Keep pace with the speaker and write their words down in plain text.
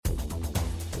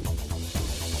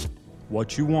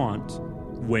what you want,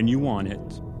 when you want it,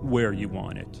 where you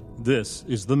want it. This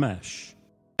is The Mesh.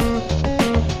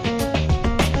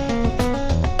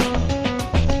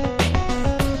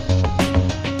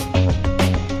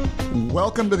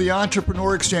 Welcome to the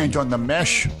Entrepreneur Exchange on the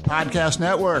Mesh Podcast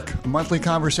Network, a monthly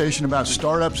conversation about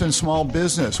startups and small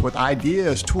business with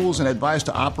ideas, tools, and advice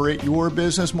to operate your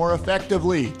business more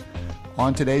effectively.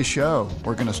 On today's show,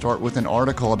 we're going to start with an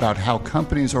article about how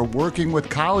companies are working with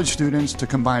college students to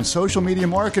combine social media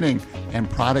marketing and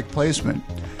product placement.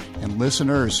 And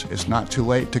listeners, it's not too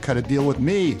late to cut a deal with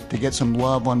me to get some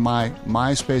love on my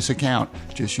MySpace account.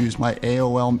 Just use my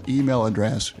AOL email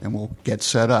address and we'll get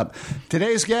set up.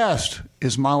 Today's guest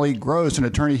is Molly Gross, an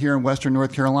attorney here in Western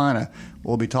North Carolina.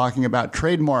 We'll be talking about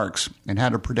trademarks and how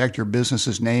to protect your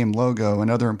business's name, logo, and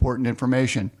other important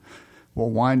information. We'll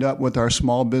wind up with our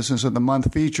Small Business of the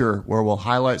Month feature, where we'll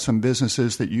highlight some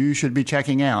businesses that you should be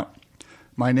checking out.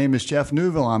 My name is Jeff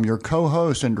Newville. I'm your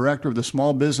co-host and director of the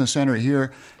Small Business Center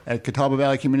here at Catawba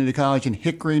Valley Community College in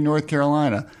Hickory, North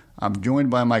Carolina. I'm joined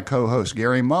by my co-host,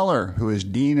 Gary Muller, who is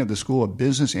Dean of the School of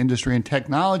Business, Industry, and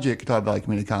Technology at Catawba Valley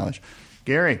Community College.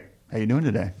 Gary, how you doing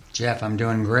today? Jeff, I'm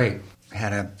doing great.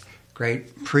 Had a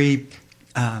great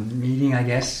pre-meeting, I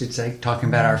guess you'd say, talking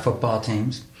about our football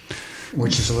teams,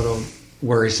 which is a little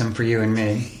worrisome for you and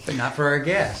me, but not for our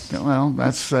guests. Well,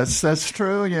 that's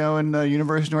true. You know, and the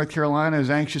University of North Carolina is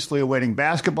anxiously awaiting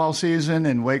basketball season,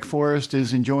 and Wake Forest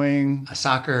is enjoying a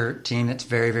soccer team that's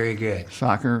very, very good.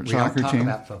 Soccer we don't talk team.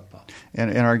 About football.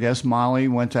 And our guest Molly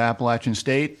went to Appalachian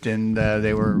State, and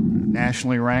they were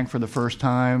nationally ranked for the first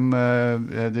time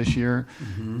this year,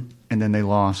 and then they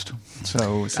lost.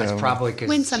 So that's probably because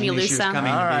win some, you lose some.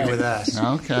 Coming to be with us.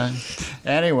 Okay.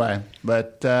 Anyway,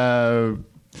 but.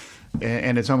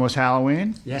 And it's almost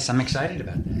Halloween? Yes, I'm excited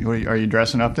about that. Are you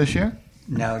dressing up this year?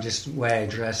 No, just the way I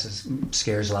dress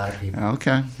scares a lot of people.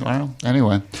 Okay. Well,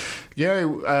 anyway.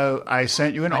 Gary, I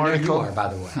sent you an article. I know you are,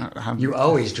 by the way. You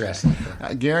always dress like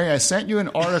that. Gary, I sent you an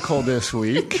article this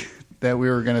week that we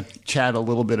were going to chat a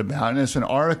little bit about. And it's an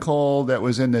article that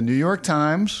was in the New York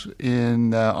Times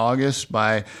in August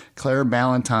by Claire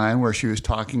Ballantyne, where she was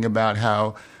talking about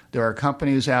how there are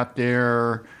companies out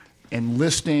there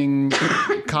enlisting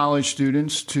college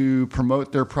students to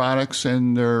promote their products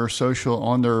and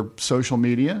on their social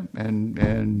media,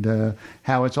 and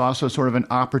how it's also sort of an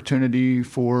opportunity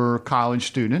for college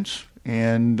students.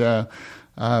 And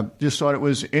just thought it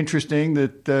was interesting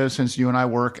that since you and I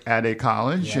work at a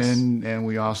college, yes, and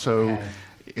we also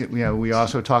we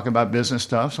also talk about business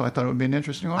stuff, so I thought it would be an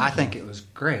interesting article. I think it was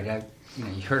great. I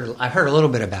heard a little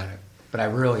bit about it, but I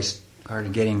really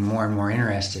started getting more and more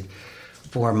interested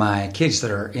for my kids that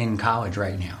are in college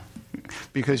right now.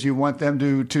 Because you want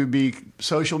them to be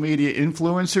social media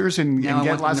influencers and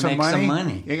get lots of money? Some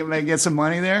money. You can get some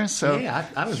money there? So yeah,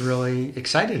 I was really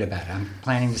excited about it. I'm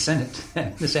planning to send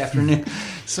it this afternoon.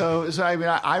 So I mean,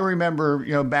 I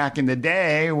remember, back in the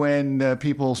day when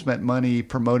people spent money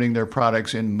promoting their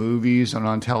products in movies and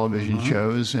on television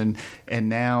shows, and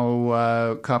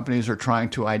now companies are trying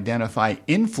to identify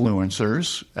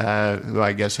influencers who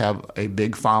I guess have a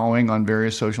big following on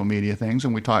various social media things,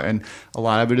 and a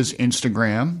lot of it is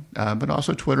Instagram, but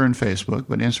also Twitter and Facebook,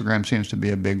 but Instagram seems to be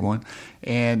a big one.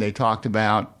 And they talked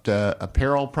about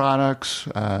apparel products,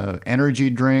 energy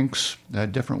drinks,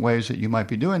 different ways that you might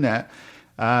be doing that.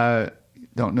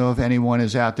 Don't know if anyone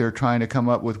is out there trying to come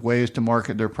up with ways to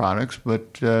market their products,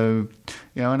 but and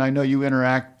I know you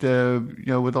interact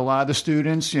with a lot of the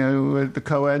students, with the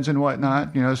co-eds and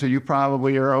whatnot, so you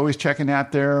probably are always checking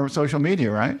out their social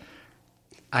media, right?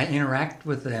 I interact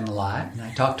with them a lot, and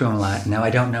I talk to them a lot. Now, I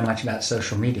don't know much about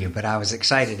social media, but I was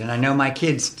excited. And I know my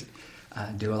kids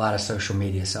do a lot of social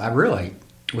media, so I really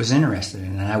was interested in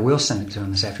it. And I will send it to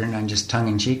them this afternoon. I'm just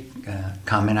tongue-in-cheek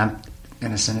comment. I'm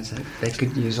going to send it to they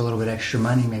could use a little bit extra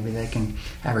money. Maybe they can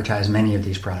advertise many of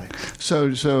these products. So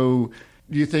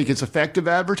do you think it's effective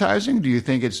advertising? Do you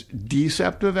think it's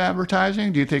deceptive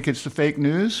advertising? Do you think it's the fake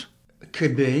news? It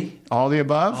could be. All the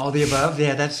above? All the above,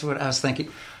 yeah, that's what I was thinking.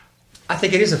 I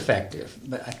think it is effective,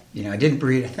 but I didn't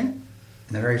read. I think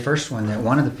in the very first one that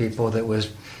one of the people that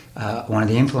was one of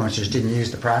the influencers didn't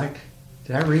use the product.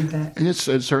 Did I read that?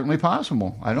 It's certainly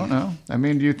possible. I don't know. I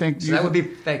mean, do you think that would be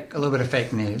fake? A little bit of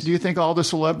fake news. Do you think all the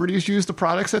celebrities use the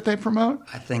products that they promote?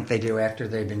 I think they do after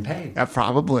they've been paid.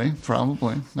 Probably.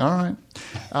 All right.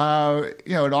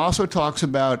 It also talks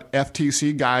about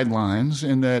FTC guidelines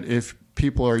in that if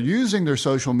people are using their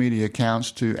social media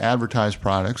accounts to advertise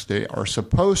products, they are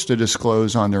supposed to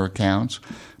disclose on their accounts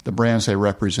the brands they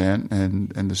represent, and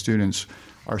the students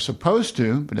are supposed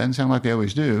to, but it doesn't sound like they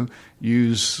always do,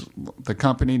 use the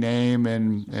company name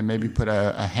and maybe put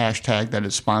a hashtag that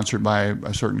is sponsored by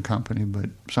a certain company, but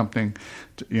something,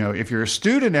 if you're a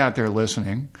student out there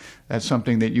listening, that's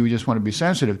something that you just want to be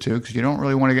sensitive to because you don't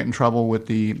really want to get in trouble with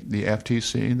the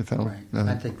FTC, the Federal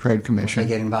Trade Commission. If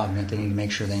they get involved in it, they need to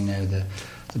make sure they know the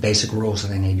basic rules that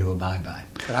they need to abide by.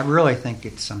 But I really think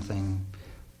it's something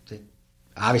that,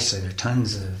 obviously, there are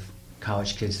tons of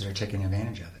college kids that are taking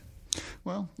advantage of it.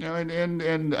 Well,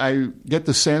 and I get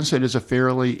the sense that it's a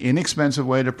fairly inexpensive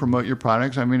way to promote your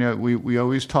products. I mean, we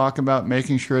always talk about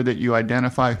making sure that you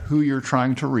identify who you're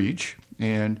trying to reach.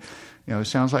 And, it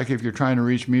sounds like if you're trying to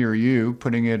reach me or you,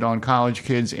 putting it on college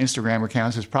kids' Instagram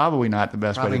accounts is probably not the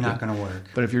best way to do it. Probably not going to work.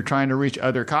 But if you're trying to reach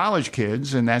other college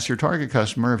kids, and that's your target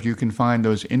customer, if you can find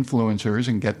those influencers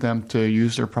and get them to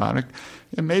use their product,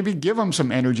 and maybe give them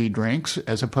some energy drinks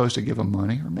as opposed to give them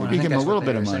money, or maybe give them a little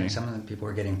bit of money. Some of the people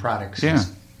are getting products in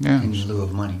lieu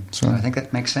of money. So I think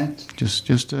that makes sense.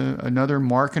 Just another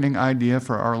marketing idea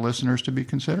for our listeners to be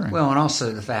considering. Well, and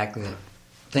also the fact that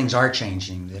things are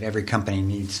changing, that every company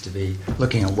needs to be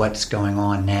looking at what's going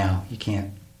on now. You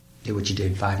can't do what you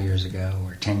did 5 years ago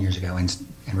or 10 years ago, and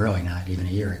really not even a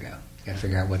year ago. You got to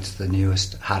figure out what's the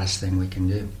newest, hottest thing we can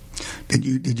do.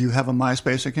 Did you have a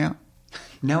MySpace account?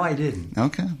 No, I didn't.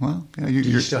 Okay, well, do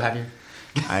you still have your?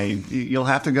 You'll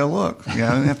have to go look.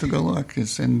 Yeah, I have to go look.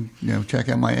 Check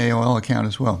out my AOL account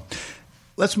as well.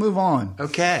 Let's move on.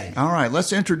 Okay. All right.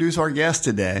 Let's introduce our guest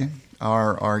today.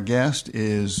 Our guest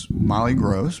is Molly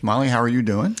Gross. Molly, how are you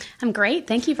doing? I'm great.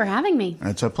 Thank you for having me.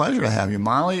 It's a pleasure to have you.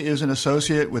 Molly is an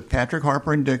associate with Patrick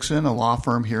Harper & Dixon, a law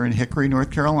firm here in Hickory,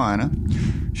 North Carolina.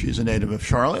 She's a native of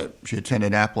Charlotte. She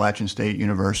attended Appalachian State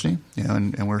University,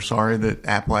 and we're sorry that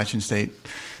Appalachian State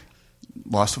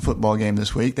lost a football game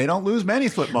this week. They don't lose many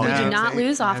football games. We do not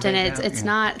lose often. It's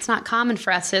not common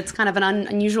for us. It's kind of an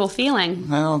unusual feeling.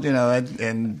 Well,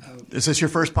 and is this your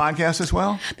first podcast as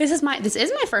well? This is my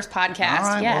first podcast. All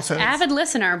right, yes, avid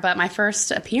listener, but my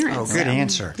first appearance. Oh, good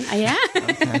answer. Yeah.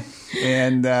 Okay.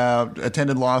 And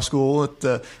attended law school at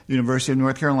the University of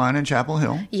North Carolina in Chapel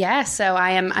Hill. Yes, so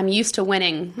I'm used to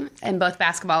winning in both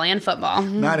basketball and football.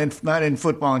 Not in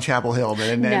football in Chapel Hill, but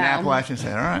in Appalachian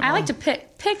State. All right. I like to pick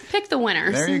the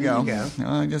winners. There you go.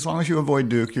 As long as you avoid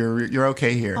Duke, you're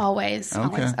okay here. Always. Okay.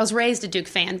 Always. I was raised a Duke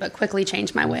fan, but quickly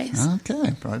changed my ways.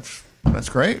 Okay, that's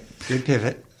great. Good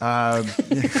pivot. You've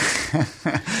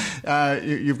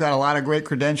got a lot of great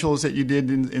credentials that you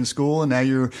did in school, and now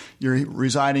you're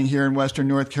residing here in Western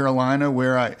North Carolina,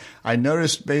 where I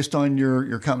noticed based on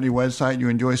your company website, you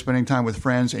enjoy spending time with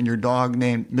friends and your dog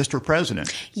named Mr.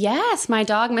 President. Yes, my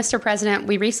dog, Mr. President.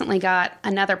 We recently got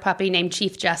another puppy named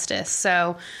Chief Justice,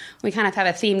 so we kind of have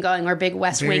a theme going. We're big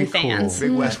West Wing fans.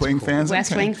 Big West Wing fans?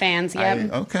 West Wing fans,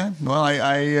 yep. Okay. Well,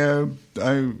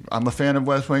 I'm a fan of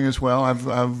West Wing as well. I've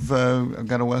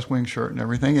got a West Wing shirt and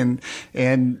everything.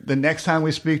 And the next time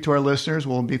we speak to our listeners,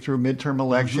 we'll be through midterm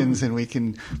elections, and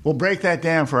we'll break that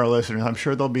down for our listeners. I'm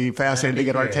sure they'll be fascinated to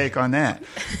get our take on that.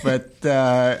 But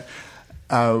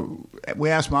we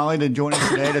asked Molly to join us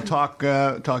today to talk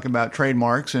about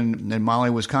trademarks, and Molly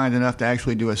was kind enough to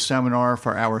actually do a seminar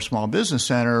for our Small Business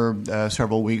Center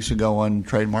several weeks ago on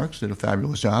trademarks. Did a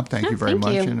fabulous job. Thank you very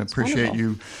much, and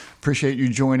appreciate you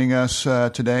joining us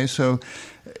today. So,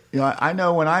 I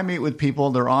know when I meet with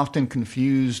people, they're often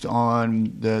confused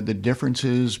on the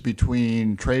differences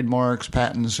between trademarks,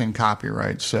 patents, and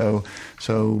copyrights. So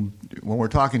when we're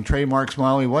talking trademarks,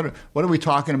 Molly, what are we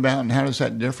talking about, and how does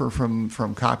that differ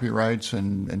from copyrights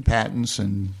and patents?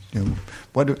 And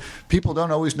people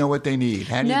don't always know what they need.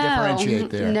 How do you differentiate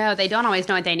there? No, they don't always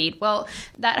know what they need. Well,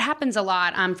 that happens a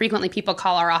lot. Frequently, people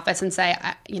call our office and say,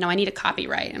 I need a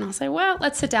copyright, and I'll say, well,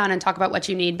 let's sit down and talk about what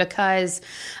you need, because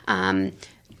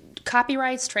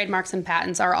copyrights, trademarks, and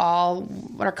patents are all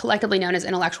what are collectively known as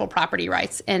intellectual property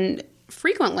rights. And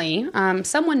frequently,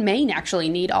 someone may actually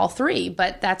need all three,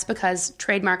 but that's because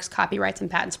trademarks, copyrights, and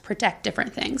patents protect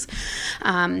different things.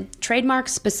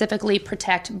 Trademarks specifically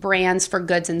protect brands for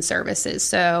goods and services.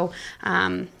 So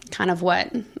kind of what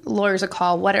lawyers would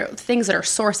call what are things that are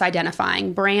source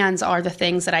identifying. Brands are the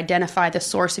things that identify the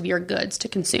source of your goods to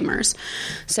consumers.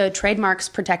 So trademarks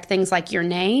protect things like your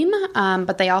name,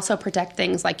 but they also protect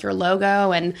things like your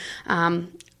logo, and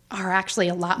are actually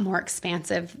a lot more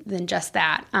expansive than just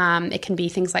that. It can be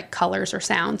things like colors or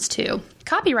sounds too.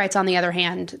 Copyrights, on the other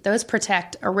hand, those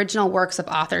protect original works of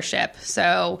authorship.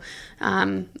 So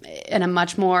in a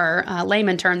much more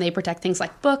layman term, they protect things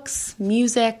like books,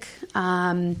 music,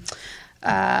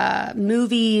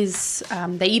 movies.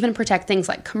 They even protect things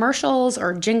like commercials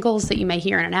or jingles that you may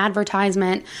hear in an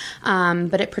advertisement.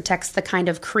 But it protects the kind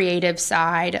of creative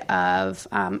side of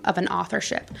an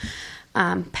authorship.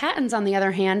 Patents, on the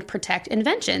other hand, protect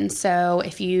invention. So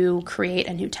if you create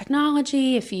a new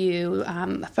technology, if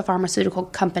a pharmaceutical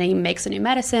company makes a new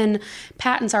medicine,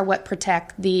 patents are what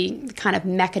protect the kind of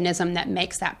mechanism that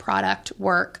makes that product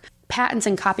work. Patents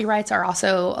and copyrights are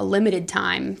also a limited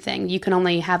time thing. You can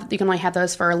only have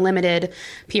those for a limited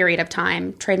period of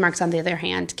time. Trademarks, on the other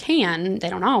hand, they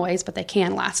don't always, but they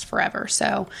can last forever.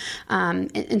 So,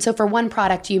 and so for one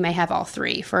product, you may have all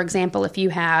three. For example, if you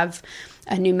have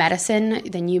a new medicine,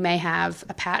 then you may have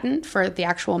a patent for the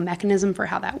actual mechanism for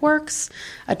how that works,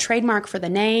 a trademark for the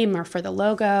name or for the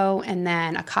logo, and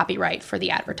then a copyright for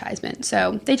the advertisement.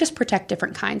 So they just protect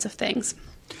different kinds of things.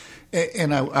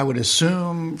 And I would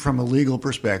assume from a legal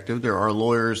perspective, there are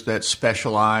lawyers that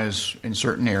specialize in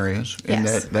certain areas, and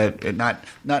yes. that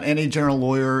not any general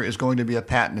lawyer is going to be a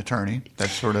patent attorney.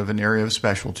 That's sort of an area of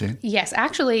specialty. Yes,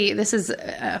 actually, this is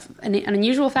an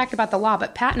unusual fact about the law,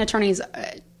 but patent attorneys,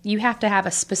 you have to have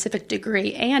a specific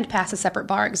degree and pass a separate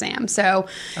bar exam. So,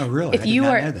 oh, really? If I did you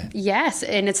not are, know that. Yes,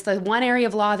 and it's the one area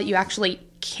of law that you actually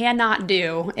cannot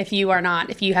do if you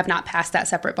have not passed that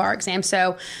separate bar exam.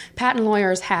 So patent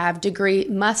lawyers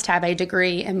must have a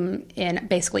degree in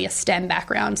basically a STEM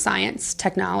background: science,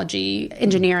 technology,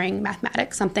 engineering,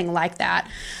 mathematics, something like that,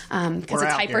 because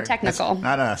it's hyper-technical.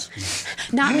 Not us.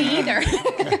 Not me either.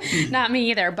 Not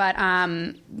me either. But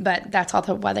that's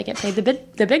also why they get paid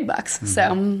the big bucks. Mm-hmm.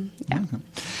 So yeah. Mm-hmm.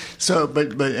 So,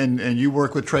 but you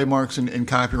work with trademarks and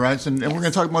copyrights, and yes. We're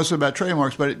going to talk mostly about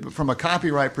trademarks. But from a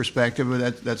copyright perspective,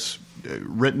 that's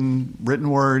written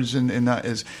words,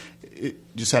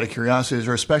 just out of curiosity, is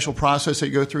there a special process that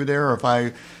you go through there? Or if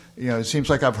it seems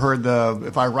like I've heard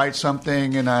if I write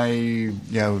something and I've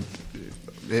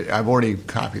already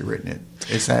copywritten it.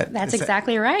 That's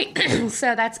exactly right.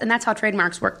 So that's how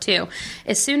trademarks work too.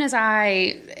 As soon as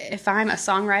if I'm a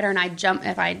songwriter and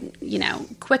if I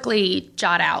quickly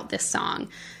jot out this song,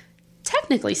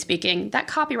 technically speaking, that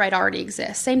copyright already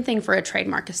exists. Same thing for a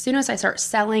trademark. As soon as I start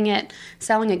selling a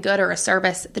good or a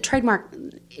service, the trademark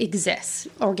exists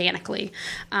organically.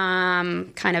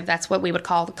 That's what we would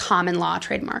call the common law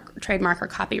trademark or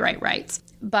copyright rights.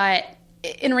 But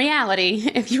in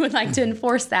reality, if you would like to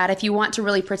enforce that, if you want to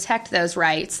really protect those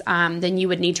rights, then you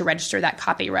would need to register that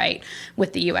copyright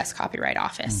with the U.S. Copyright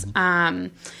Office.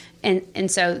 Mm-hmm. And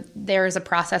so there is a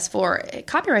process for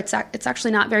copyrights. It's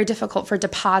actually not very difficult for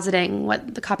depositing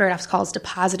what the Copyright Office calls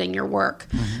depositing your work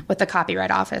mm-hmm. with the Copyright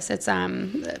Office. It's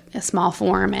a small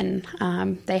form, and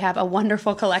they have a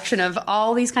wonderful collection of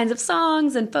all these kinds of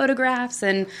songs and photographs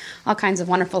and all kinds of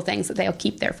wonderful things that they'll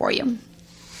keep there for you.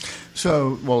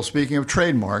 So, well, speaking of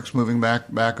trademarks, moving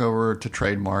back over to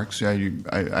trademarks,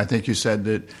 I think you said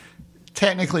that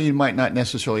technically you might not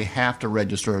necessarily have to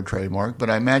register a trademark, but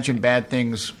I imagine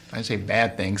things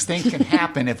can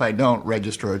happen if I don't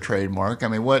register a trademark. I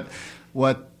mean, what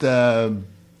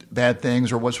bad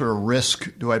things or what sort of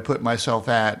risk do I put myself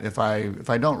at if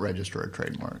I don't register a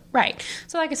trademark? Right.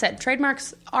 So like I said,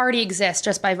 trademarks already exist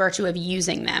just by virtue of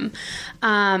using them.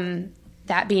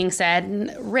 That being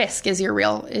said, risk is your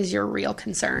real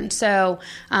concern. So,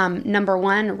 number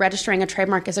one, registering a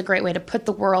trademark is a great way to put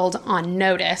the world on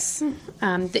notice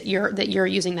that you're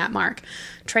using that mark.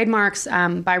 Trademarks,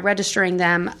 by registering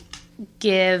them,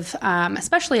 give,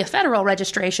 especially a federal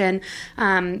registration. There's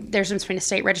a difference between a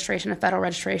state registration and federal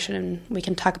registration, and we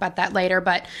can talk about that later.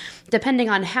 But depending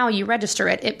on how you register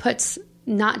it, it puts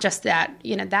not just that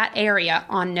area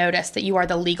on notice that you are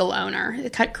the legal owner.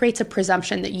 It creates a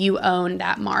presumption that you own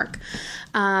that mark.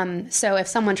 So if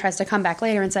someone tries to come back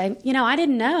later and say, I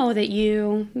didn't know that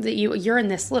you're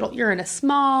in a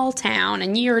small town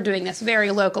and you're doing this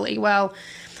very locally. Well,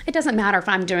 it doesn't matter if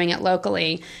I'm doing it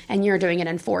locally and you're doing it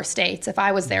in 4 states. If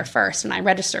I was there first and I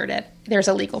registered it, there's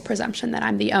a legal presumption that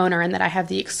I'm the owner and that I have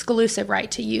the exclusive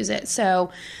right to use it. So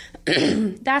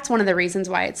that's one of the reasons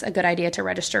why it's a good idea to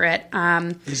register it.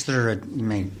 Is there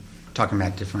talking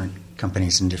about different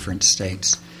companies in different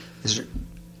states, is there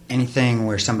anything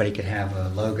where somebody could have a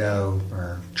logo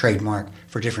or trademark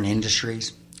for different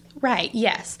industries? Right,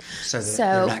 yes. So that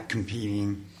they're not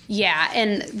competing. Yeah,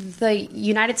 and the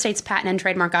United States Patent and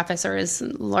Trademark Office, or as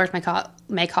lawyers may call it,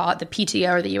 the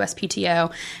PTO or the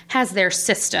USPTO, has their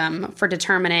system for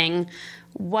determining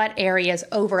what areas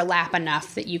overlap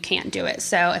enough that you can't do it.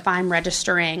 So if I'm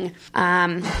registering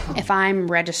a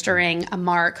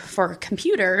mark for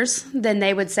computers, then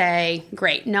they would say,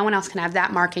 great, no one else can have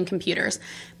that mark in computers.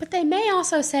 But they may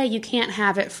also say you can't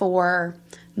have it for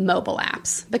mobile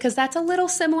apps, because that's a little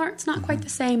similar. It's not quite the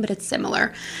same, but it's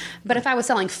similar. But if I was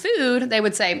selling food, they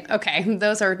would say, okay,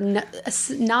 those are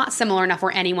not similar enough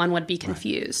where anyone would be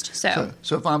confused. So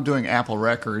if I'm doing Apple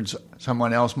Records,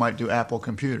 someone else might do Apple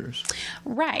Computers.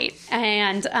 Right.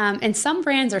 And some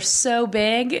brands are so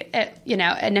big,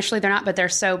 initially they're not, but they're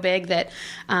so big that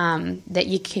that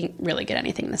you can't really get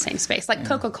anything in the same space. Like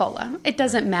Coca-Cola. It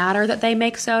doesn't matter that they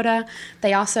make soda.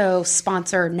 They also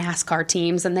sponsor NASCAR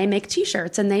teams, and they make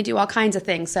T-shirts, and they do all kinds of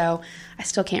things. So I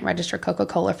still can't register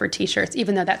Coca-Cola for T-shirts,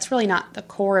 even though that's really not the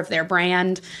core of their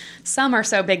brand. Some are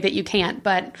so big that you can't,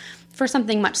 but for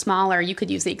something much smaller, you could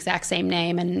use the exact same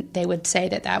name, and they would say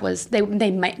that was they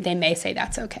may say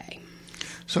that's okay.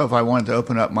 So if I wanted to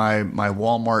open up my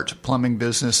Walmart plumbing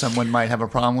business, someone might have a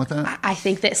problem with that? I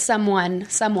think that someone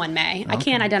may. Okay. I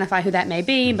can't identify who that may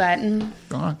be, but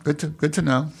good to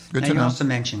know. Good to you know. Also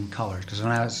mentioned colors, because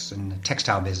when I was in the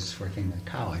textile business working at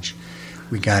college,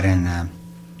 we got in a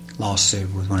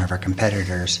lawsuit with one of our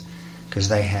competitors because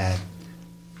they had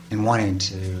and wanted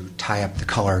to tie up the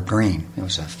color green. It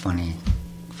was a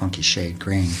funky shade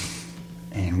green,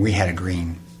 and we had a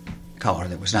green color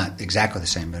that was not exactly the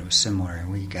same, but it was similar,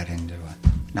 and we got into a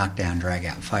knockdown,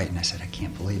 drag-out fight, and I said, I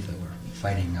can't believe that we're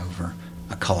fighting over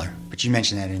a color. But you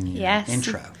mentioned that in your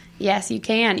intro. Yes, you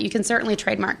can. You can certainly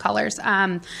trademark colors.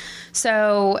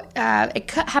 So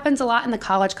it happens a lot in the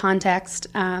college context.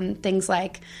 Things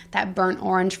like that burnt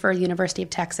orange for University of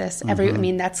Texas.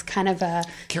 That's kind of a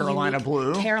Carolina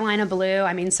blue. Carolina blue.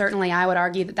 I mean, certainly I would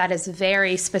argue that is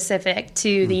very specific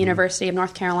to the University of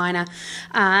North Carolina.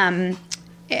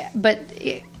 But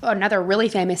another really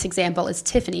famous example is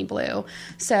Tiffany blue.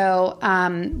 So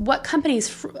what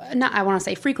companies, I want to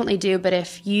say frequently do, but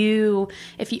if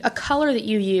a color that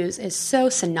you use is so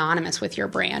synonymous with your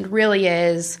brand, really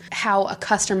is how a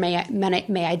customer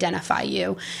may identify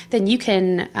you,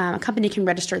 then a company can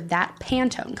register that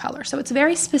Pantone color. So it's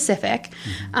very specific.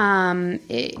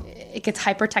 It gets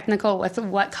hyper technical with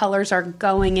what colors are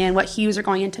going in, what hues are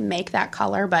going in to make that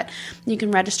color, but you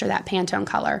can register that Pantone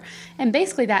color. And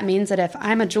basically that means that if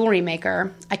I'm a jewelry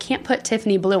maker, I can't put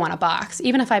Tiffany blue on a box.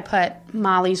 Even if I put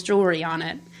Molly's jewelry on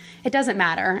it, it doesn't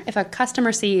matter. If a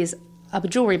customer sees a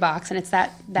jewelry box and it's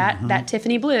that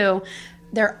Tiffany blue,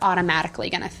 they're automatically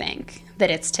going to think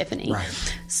that it's Tiffany.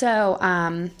 Right. So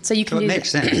you can it makes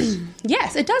sense.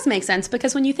 Yes, it does make sense,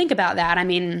 because when you think about that, I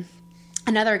mean,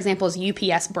 another example is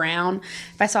UPS Brown.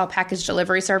 If I saw a package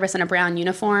delivery service in a brown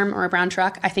uniform or a brown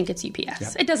truck, I think it's UPS.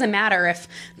 Yep. It doesn't matter if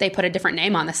they put a different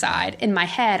name on the side. In my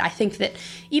head, I think that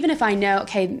even if I know,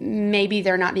 okay, maybe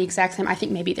they're not the exact same, I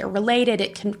think maybe they're related,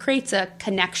 it creates a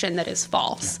connection that is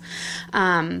false.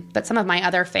 Yep. But some of my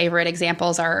other favorite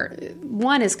examples are,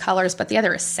 one is colors, but the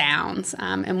other is sounds.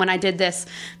 And when I did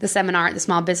the seminar at the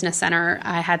Small Business Center,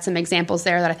 I had some examples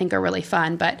there that I think are really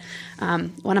fun. But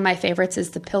one of my favorites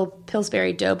is the Pillsbury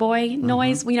Doughboy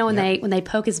noise. You know, when they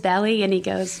poke his belly and he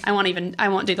goes, I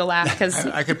won't do the laugh because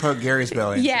I could poke Gary's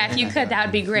belly. Yeah, if you could, that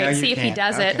would be great. No, see if he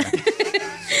does it.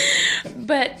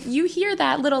 But you hear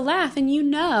that little laugh and you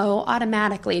know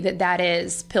automatically that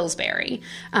is Pillsbury.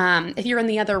 If you're in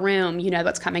the other room, you know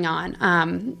what's coming on.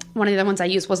 One of the other ones I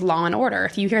used was Law and Order.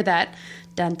 If you hear that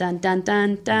dun dun dun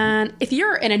dun dun, if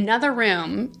you're in another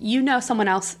room, you know someone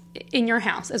else in your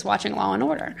house is watching Law and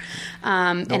Order.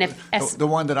 The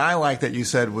one that I like that you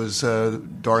said was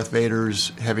Darth Vader's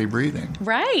heavy breathing.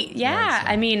 Right. Yeah.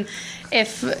 I mean,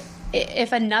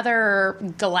 if another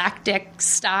galactic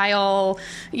style,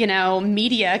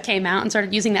 media came out and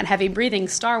started using that heavy breathing,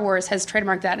 Star Wars has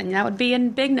trademarked that, and that would be a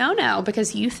big no-no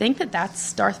because you think that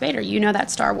that's Darth Vader. You know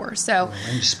that's Star Wars. So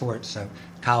in sports, so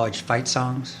college fight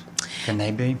songs, can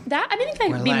they be? That I think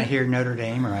when I hear Notre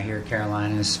Dame or I hear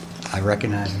Carolinas, I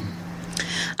recognize them.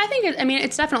 I think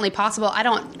it's definitely possible. I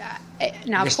don't.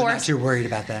 Now, of course, they're not too worried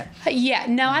about that. Yeah,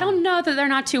 no, I don't know that they're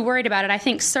not too worried about it. I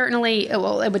think certainly, it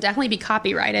would definitely be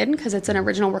copyrighted because it's an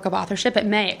original work of authorship. It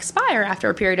may expire after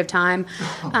a period of time,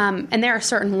 and there are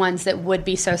certain ones that would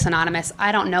be so synonymous.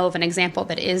 I don't know of an example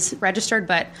that is registered,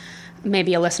 but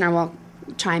maybe a listener will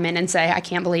chime in and say, "I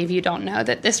can't believe you don't know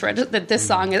that this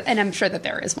song is," and I'm sure that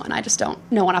there is one. I just don't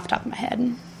know one off the top of my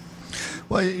head.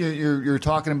 Well, you're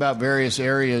talking about various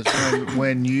areas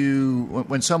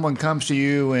when someone comes to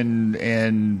you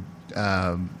and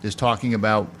is talking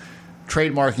about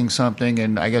trademarking something,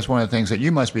 and I guess one of the things that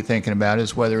you must be thinking about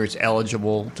is whether it's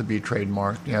eligible to be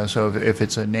trademarked. So if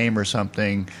it's a name or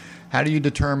something how do you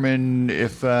determine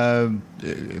if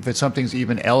it's something's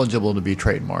even eligible to be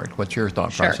trademarked? What's your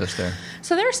thought process there?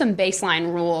 So there are some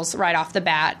baseline rules right off the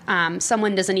bat.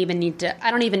 Someone doesn't even need to,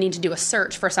 I don't even need to do a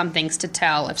search for some things to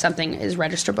tell if something is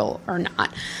registrable or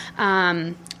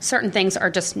not. Certain things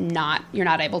are just not, you're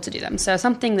not able to do them. So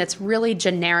something that's really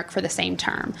generic for the same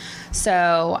term.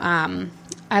 So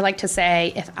I like to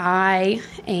say if I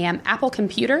am Apple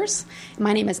Computers,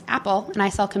 my name is Apple, and I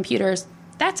sell computers,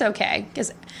 that's okay.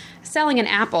 Because selling an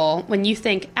Apple, when you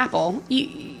think Apple,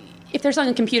 if they're selling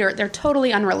a computer, they're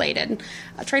totally unrelated.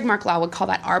 Trademark law would call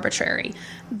that arbitrary.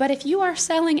 But if you are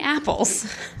selling apples,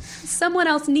 someone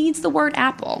else needs the word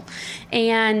Apple.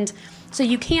 And so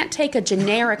you can't take a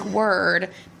generic word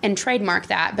and trademark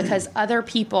that because other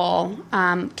people,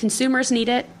 consumers need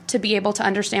it to be able to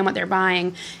understand what they're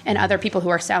buying, and other people who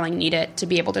are selling need it to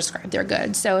be able to describe their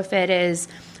goods. So if it is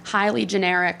highly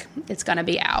generic, it's going to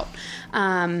be out.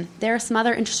 There are some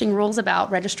other interesting rules about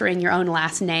registering your own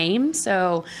last name.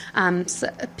 So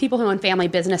people who own family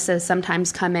businesses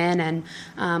sometimes come in,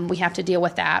 and we have to deal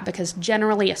with that because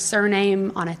generally a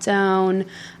surname on its own,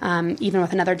 even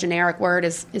with another generic word,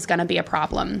 is going to be a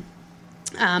problem.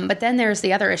 But then there's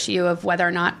the other issue of whether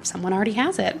or not someone already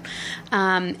has it.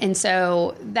 And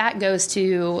so that goes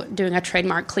to doing a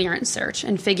trademark clearance search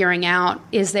and figuring out,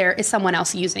 is someone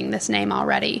else using this name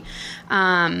already?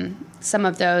 Some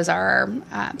of those are,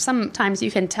 sometimes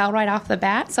you can tell right off the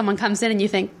bat. Someone comes in and you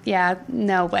think, yeah,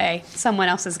 no way, someone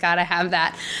else has got to have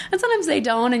that. And sometimes they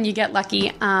don't, and you get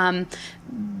lucky.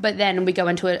 But then we go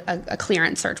into a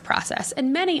clearance search process.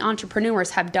 And many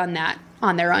entrepreneurs have done that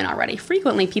on their own already.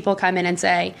 Frequently, people come in and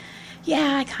say,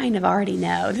 yeah, I kind of already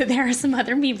know that there are some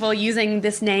other people using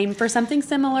this name for something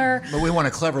similar. But we want a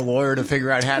clever lawyer to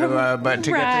figure out how to get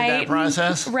through that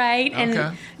process? Right. Okay.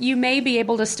 And you may be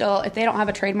able to still, if they don't have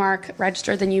a trademark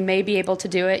registered, then you may be able to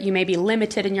do it. You may be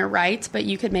limited in your rights, but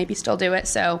you could maybe still do it.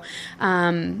 So,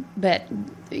 but,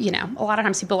 you know, a lot of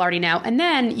times people already know. And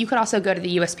then you could also go to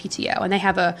the USPTO, and they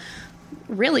have a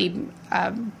really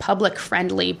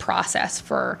public-friendly process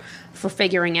for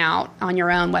figuring out on your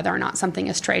own whether or not something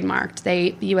is trademarked.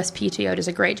 The USPTO does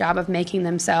a great job of making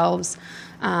themselves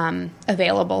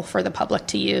available for the public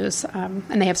to use,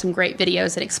 and they have some great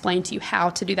videos that explain to you how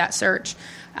to do that search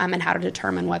and how to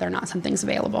determine whether or not something's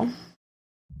available.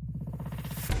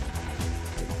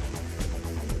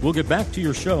 We'll get back to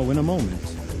your show in a moment.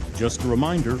 Just a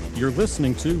reminder, you're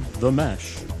listening to The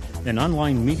Mesh, an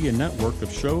online media network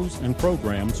of shows and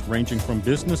programs ranging from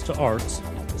business to arts,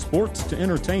 sports to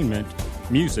entertainment,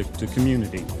 music to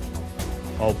community.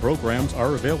 All programs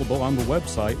are available on the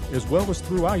website as well as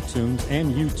through iTunes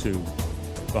and YouTube.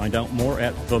 Find out more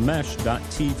at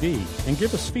themesh.tv and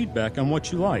give us feedback on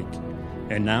what you like.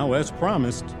 And now, as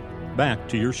promised, back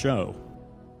to your show.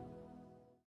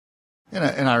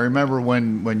 And I remember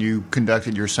when you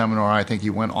conducted your seminar, I think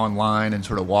you went online and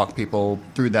sort of walked people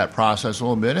through that process a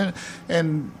little bit.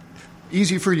 And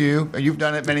easy for you. You've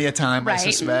done it many a time, right. I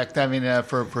suspect. I mean,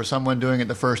 for someone doing it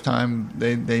the first time,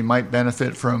 they might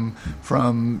benefit from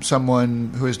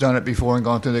someone who has done it before and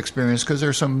gone through the experience, because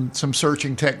there's some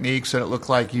searching techniques that it look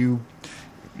like you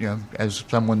know, as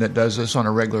someone that does this on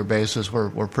a regular basis,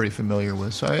 we're pretty familiar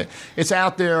with. So it's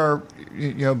out there,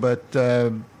 you know, but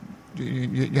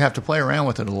you have to play around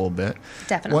with it a little bit.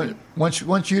 Definitely.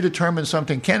 Once you determine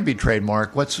something can be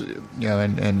trademarked, what's, you know,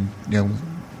 and you know,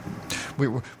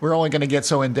 we're only going to get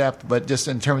so in depth, but just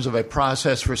in terms of a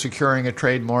process for securing a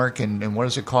trademark and what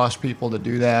does it cost people to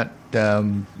do that?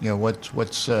 You know,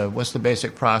 what's the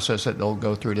basic process that they'll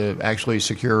go through to actually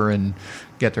secure and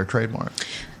get their trademark?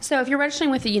 So if you're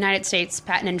registering with the United States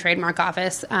Patent and Trademark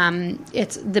Office,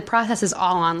 the process is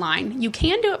all online. You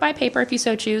can do it by paper if you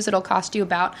so choose. It'll cost you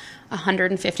about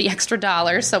 $150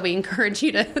 extra, so we encourage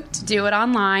you to do it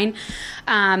online.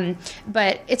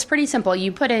 But it's pretty simple.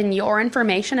 You put in your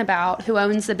information about who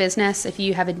owns the business. If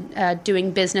you have a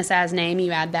doing business as name,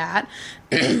 you add that.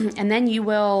 And then you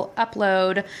will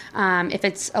upload, if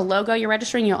it's a logo you're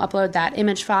registering, you'll upload that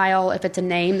image file. If it's a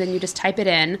name, then you just type it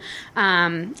in,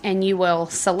 and you will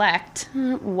select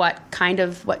what kind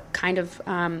of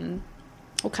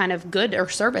good or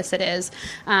service it is.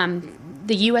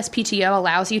 The USPTO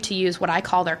allows you to use what I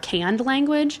call their canned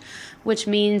language, which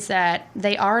means that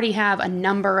they already have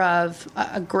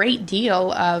a great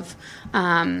deal of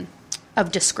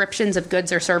descriptions of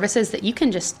goods or services that you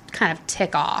can just kind of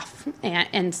tick off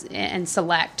and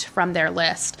select from their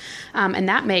list. And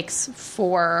that makes,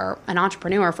 for an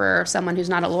entrepreneur, for someone who's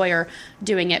not a lawyer,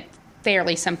 doing it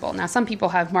fairly simple. Now, some people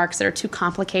have marks that are too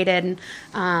complicated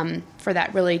for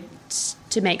that really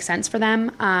to make sense for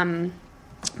them.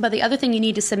 But the other thing you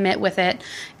need to submit with it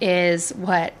is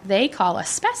what they call a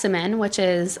specimen, which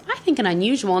is, I think, an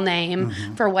unusual name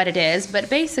for what it is. But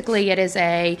basically, it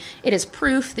is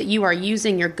proof that you are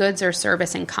using your goods or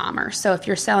service in commerce. So if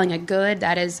you're selling a good,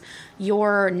 that is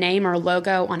your name or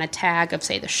logo on a tag of,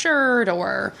 say, the shirt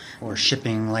or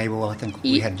shipping label. I think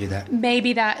we had to do that.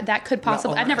 Maybe that could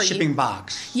possibly. I've never shipping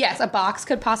box. Yes, a box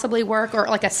could possibly work, or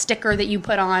like a sticker that you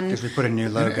put on. Because we put a new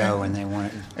logo and they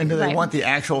want it. And do they want the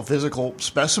actual physical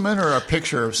specimen or a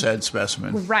picture of said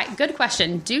specimen? Right. Good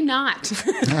question. Do not,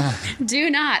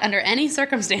 under any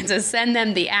circumstances, send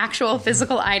them the actual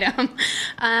physical item.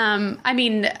 I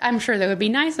mean, I'm sure they would be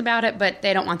nice about it, but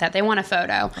they don't want that. They want a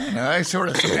photo. I sort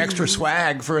of some extra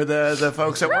swag for the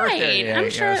folks that work there. Yeah, I'm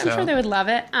sure they would love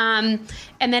it. And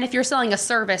then if you're selling a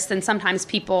service, then sometimes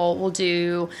people will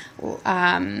do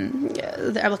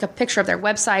like a picture of their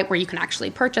website where you can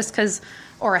actually purchase,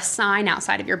 or a sign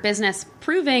outside of your business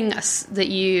proving that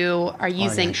you are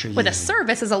using with a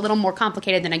service is a little more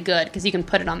complicated than a good, because you can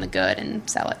put it on the good and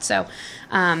sell it. So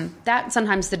that's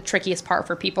sometimes the trickiest part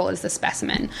for people is the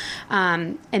specimen.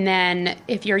 And then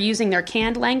if you're using their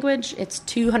canned language, it's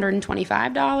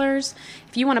 $225.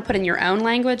 If you want to put in your own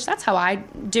language, that's how I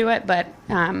do it. But,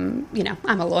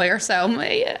 I'm a lawyer, so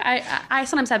I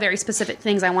sometimes have very specific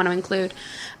things I want to include.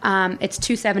 It's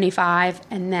 $275.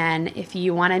 And then if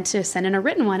you wanted to send in a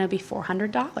written one, it would be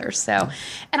 $400. So,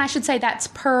 and I should say that's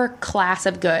per class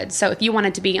of goods. So if you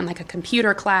wanted to be in like a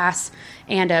computer class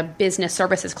and a business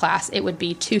services class, it would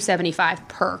be $275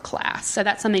 per class. So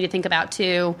that's something to think about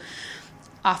too.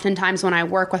 Oftentimes when I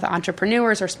work with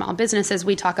entrepreneurs or small businesses,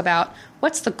 we talk about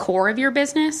what's the core of your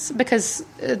business, because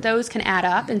those can add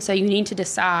up. And so you need to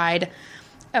decide,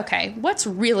 okay, what's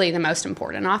really the most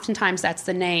important? Oftentimes that's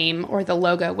the name or the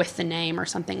logo with the name or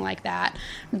something like that,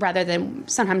 rather than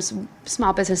sometimes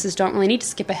small businesses don't really need to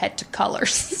skip ahead to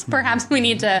colors. Perhaps we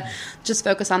need to just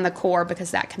focus on the core,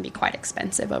 because that can be quite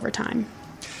expensive over time.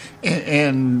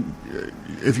 And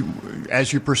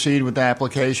as you proceed with the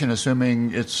application,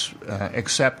 assuming it's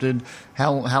accepted,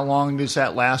 how long does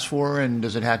that last for, and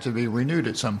does it have to be renewed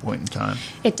at some point in time?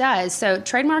 It does. So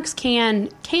trademarks can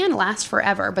last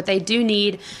forever, but they do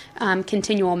need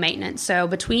continual maintenance. So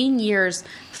between years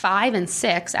 5 and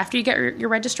 6, after you get your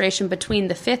registration, between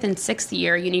the 5th and 6th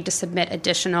year, you need to submit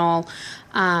additional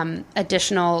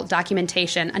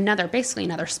documentation, basically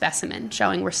another specimen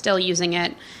showing we're still using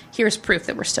it. Here's proof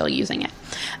that we're still using it.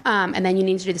 And then you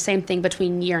need to do the same thing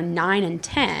between year 9 and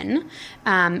 10,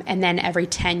 and then every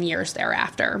 10 years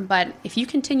thereafter. But if you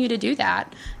continue to do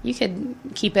that, you could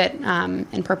keep it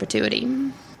in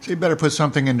perpetuity. So you better put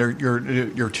something in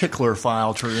your tickler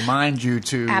file to remind you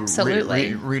to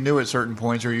absolutely renew at certain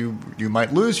points, or you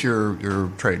might lose your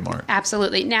trademark.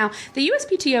 Absolutely. Now, the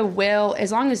USPTO will,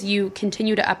 as long as you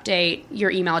continue to update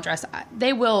your email address,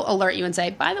 they will alert you and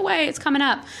say, by the way, it's coming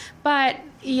up. But,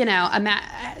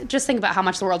 just think about how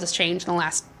much the world has changed in the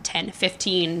last 10,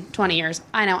 15, 20 years.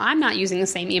 I know I'm not using the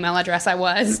same email address I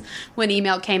was when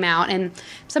email came out, and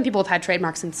some people have had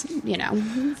trademarks since,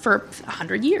 for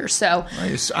 100 years. So,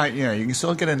 you can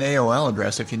still get an AOL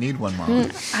address if you need one, Molly.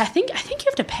 I think you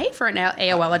have to pay for an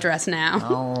AOL address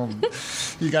now.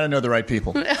 You got to know the right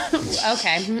people.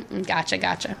 Okay,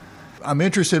 gotcha. I'm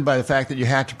interested by the fact that you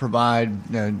have to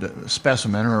provide a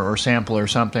specimen or sample or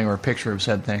something, or a picture of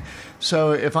said thing.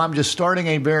 So if I'm just starting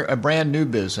a brand new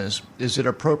business, is it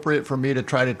appropriate for me to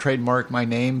try to trademark my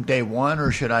name day one,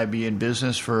 or should I be in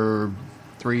business for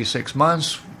 3-6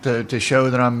 months to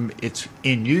show that it's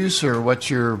in use, or what's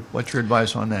your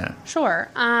advice on that?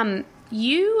 Sure.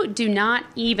 You do not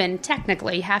even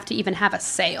technically have to even have a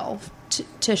sale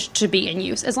to be in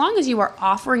use. As long as you are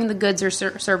offering the goods or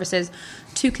services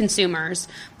to consumers,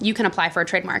 you can apply for a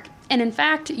trademark. And in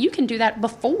fact, you can do that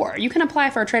before. You can apply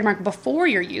for a trademark before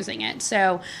you're using it.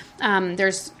 So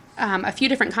there's a few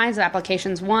different kinds of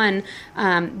applications. One,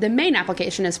 the main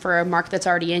application is for a mark that's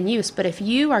already in use. But if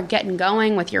you are getting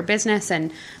going with your business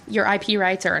and your IP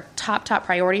rights are a top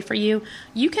priority for you,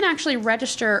 you can actually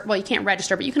register. Well, you can't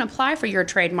register, but you can apply for your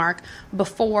trademark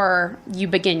before you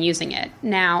begin using it.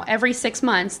 Now, every 6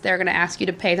 months, they're going to ask you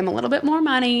to pay them a little bit more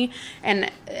money and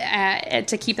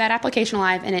to keep that application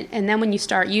alive. And then when you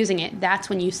start using it, that's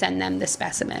when you send them the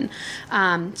specimen.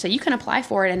 So you can apply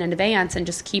for it in advance and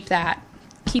just keep that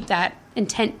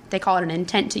intent, they call it an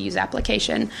intent to use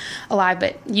application, alive,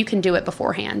 but you can do it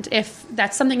beforehand if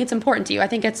that's something that's important to you. I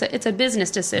think it's a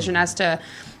business decision as to,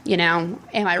 am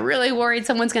I really worried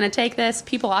someone's going to take this?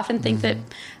 People often think that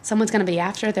someone's going to be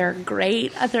after their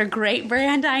great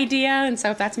brand idea, and so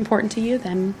if that's important to you,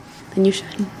 then you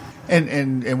should.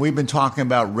 And we've been talking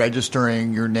about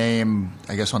registering your name,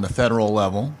 I guess, on the federal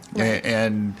level, right.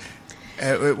 And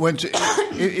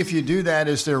If you do that,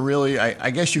 is there really?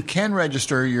 I guess you can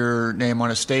register your name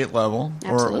on a state level,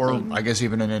 or I guess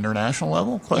even an international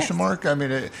level? Question mark. I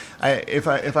mean, if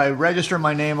I register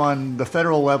my name on the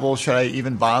federal level, should I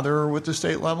even bother with the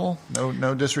state level?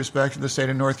 No disrespect to the state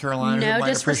of North Carolina, who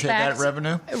might appreciate that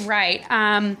revenue. Right.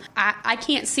 I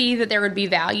can't see that there would be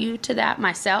value to that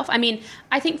myself. I mean,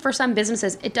 I think for some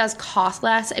businesses it does cost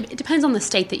less. It depends on the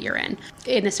state that you're in.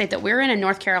 In the state that we're in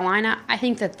North Carolina, I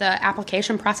think that the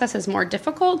application process is more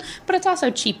difficult, but it's also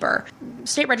cheaper.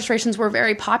 State registrations were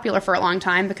very popular for a long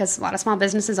time because a lot of small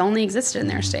businesses only existed in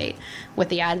their state. With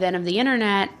the advent of the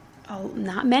internet,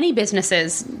 not many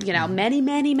businesses,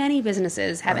 many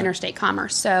businesses have interstate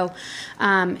commerce. So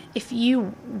if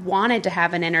you wanted to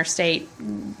have an interstate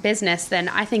business, then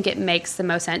I think it makes the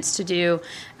most sense to do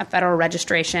a federal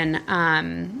registration.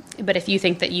 But if you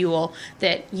think that you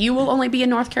will only be in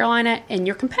North Carolina and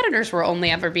your competitors will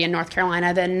only ever be in North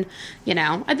Carolina, then,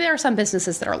 there are some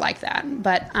businesses that are like that.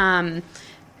 But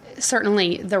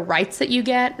certainly the rights that you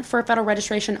get for a federal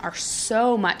registration are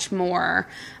so much more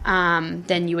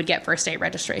than you would get for a state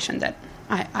registration that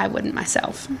I wouldn't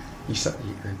myself. You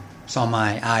saw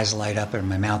my eyes light up and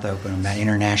my mouth open about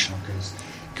international, because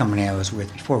the company I was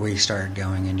with before we started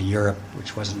going into Europe,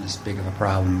 which wasn't as big of a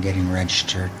problem getting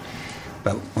registered,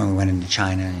 but when we went into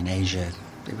China and Asia,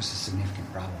 it was a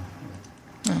significant problem.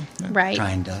 Right.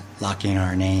 Trying to lock in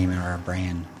our name and our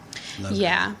brand logo.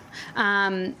 Yeah.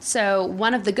 So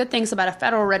one of the good things about a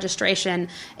federal registration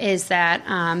is that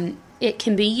it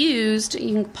can be used,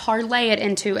 you can parlay it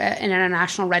into an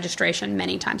international registration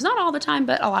many times. Not all the time,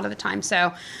 but a lot of the time.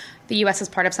 So the U.S. is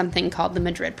part of something called the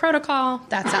Madrid Protocol.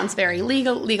 That sounds very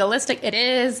legalistic. It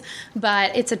is,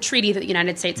 but it's a treaty that the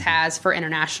United States has for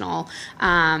international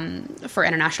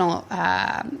intellectual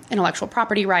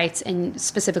property rights, and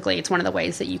specifically, it's one of the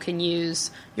ways that you can use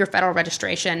your federal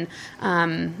registration.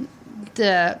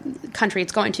 The country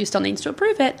it's going to still needs to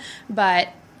approve it, but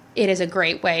it is a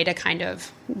great way to kind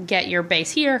of get your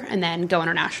base here and then go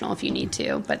international if you need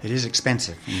to. But it is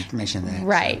expensive. You mentioned that,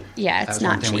 right? So yeah, it's not cheap. That was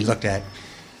one thing we looked at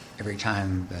every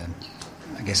time.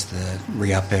 The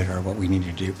re-up it or what we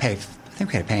needed to do. I think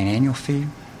we had to pay an annual fee.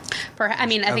 I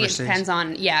think it depends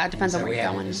on. Yeah, it depends on where you're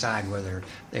going. We had to decide whether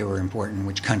they were important,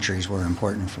 which countries were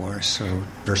important for us,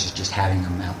 versus just having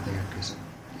them out there, because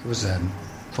it was a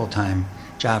full-time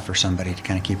job for somebody to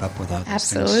kind of keep up with all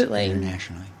those things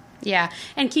internationally. Yeah,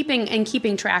 and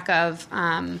keeping track of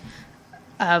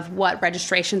what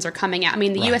registrations are coming out. I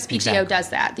mean, the USPTO does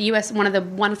that. The U.S. one of the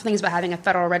wonderful things about having a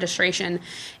federal registration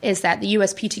is that the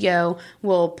USPTO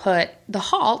will put the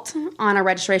halt on a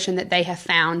registration that they have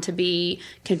found to be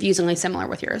confusingly similar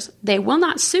with yours. They will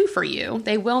not sue for you.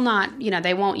 They will not.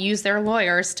 They won't use their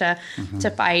lawyers to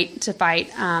fight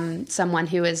someone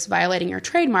who is violating your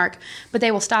trademark. But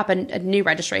they will stop a new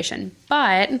registration.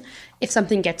 But if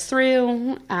something gets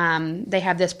through, they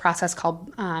have this process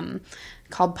called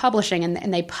publishing,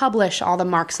 and they publish all the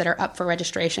marks that are up for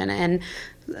registration. And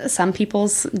some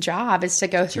people's job is to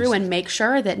go through and make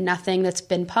sure that nothing that's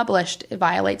been published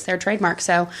violates their trademark.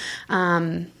 So,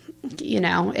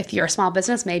 if you're a small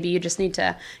business, maybe you just need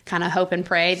to kind of hope and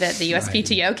pray that the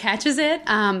USPTO catches it.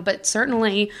 But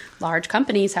certainly large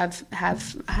companies have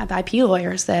IP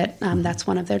lawyers that that's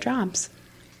one of their jobs.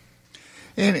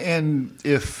 And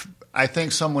if I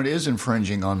think someone is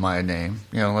infringing on my name,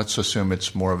 let's assume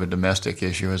it's more of a domestic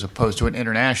issue as opposed to an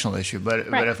international issue. But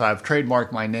if I've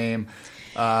trademarked my name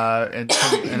and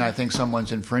I think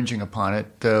someone's infringing upon it,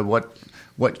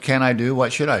 what can I do?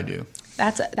 What should I do?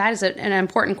 That is an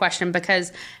important question,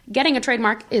 because getting a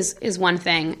trademark is one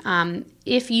thing.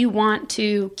 If you want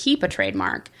to keep a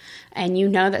trademark and you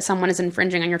know that someone is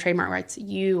infringing on your trademark rights,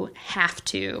 you have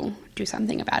to do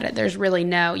something about it. There's really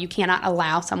you cannot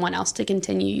allow someone else to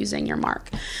continue using your mark.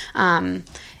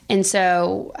 And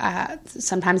so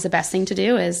sometimes the best thing to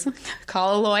do is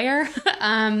call a lawyer.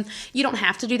 You don't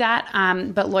have to do that,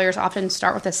 but lawyers often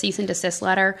start with a cease and desist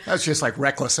letter. That's just like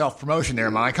reckless self-promotion there,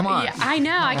 Molly. Come on. Yeah, I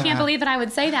know. I can't believe that I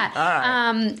would say that. All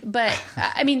right. But,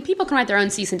 people can write their own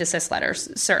cease and desist letters,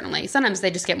 certainly. Sometimes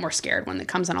they just get more scared when it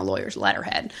comes on a lawyer's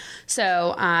letterhead.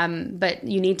 So, but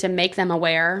you need to make them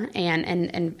aware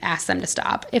and ask them to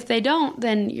stop. If they don't,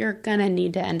 then you're going to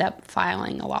need to end up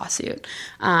filing a lawsuit,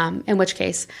 in which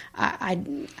case I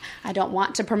don't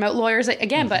want to promote lawyers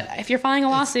again, but if you're filing a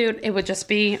lawsuit, it would just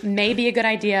be maybe a good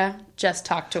idea just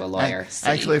talk to a lawyer.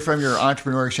 Actually, from your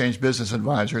Entrepreneur Exchange business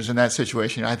advisors in that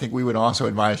situation, I think we would also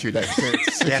advise you to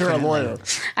secure a lawyer.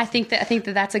 I think that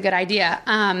that's a good idea.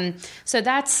 So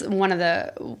that's definitely one of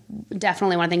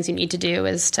the things you need to do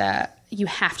is you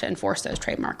have to enforce those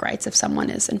trademark rights if someone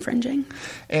is infringing.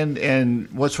 And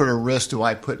what sort of risk do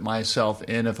I put myself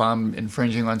in if I'm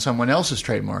infringing on someone else's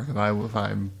trademark? If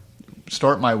I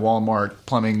start my Walmart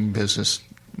plumbing business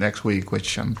next week,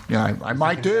 which I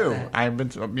might do. I've been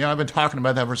talking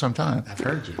about that for some time. I've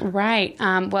heard you. Right.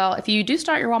 Well, if you do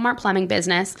start your Walmart plumbing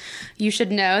business, you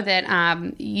should know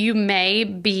that you may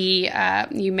be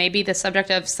the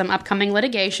subject of some upcoming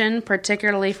litigation,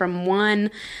 particularly from one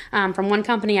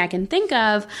company I can think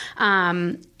of.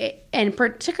 And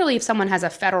particularly if someone has a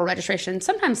federal registration,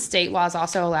 sometimes state laws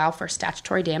also allow for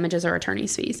statutory damages or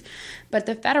attorney's fees. But at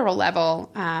the federal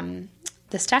level,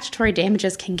 the statutory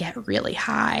damages can get really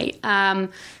high,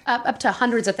 up to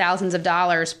hundreds of thousands of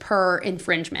dollars per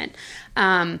infringement,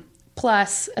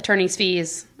 plus attorney's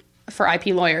fees for IP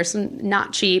lawyers,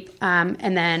 not cheap.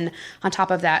 And then on top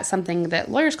of that, something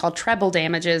that lawyers call treble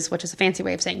damages, which is a fancy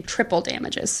way of saying triple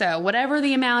damages. So whatever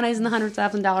the amount is in the hundreds of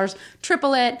thousands of dollars,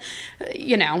 triple it,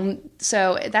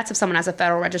 So that's if someone has a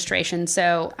federal registration.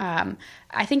 So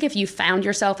I think if you found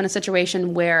yourself in a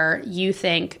situation where you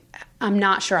think, I'm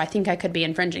not sure, I think I could be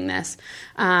infringing this,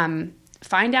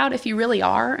 find out if you really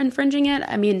are infringing it.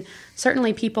 I mean,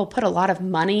 certainly people put a lot of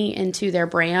money into their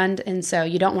brand, and so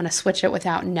you don't want to switch it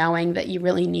without knowing that you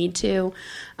really need to.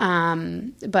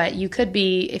 But you could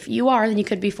be, if you are, then you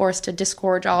could be forced to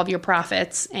disgorge all of your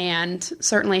profits. And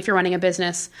certainly if you're running a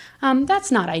business,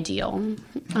 that's not ideal,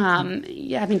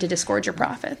 having to disgorge your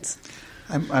profits.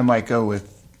 I might go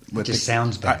with It just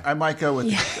sounds bad. I might go with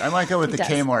the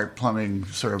Kmart plumbing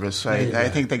service. I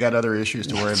think they got other issues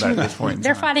to worry about at this point.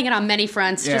 They're fighting it on many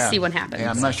fronts. Just see what happens.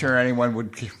 Yeah, I'm not sure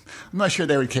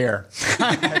they would care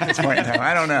at this point in time.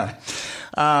 I don't know.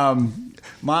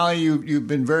 Molly, you've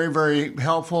been very, very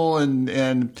helpful,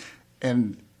 and I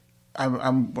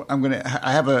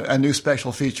have a new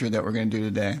special feature that we're going to do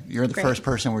today. You're the first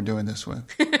person we're doing this with.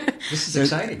 This is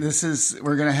exciting.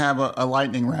 We're going to have a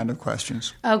lightning round of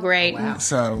questions. Oh, great! Wow.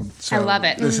 So I love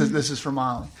it. This is for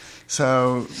Molly.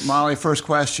 So Molly, first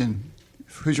question: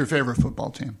 who's your favorite football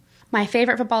team? My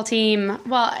favorite football team.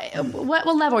 Well, what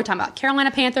level are we talking about? Carolina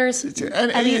Panthers. You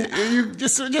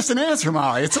just an answer,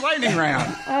 Molly. It's a lightning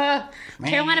round.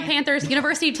 Carolina Panthers,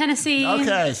 University of Tennessee.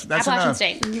 Okay, so that's Appalachian enough.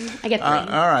 State. I get 3.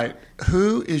 All right.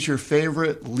 Who is your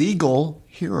favorite legal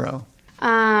hero?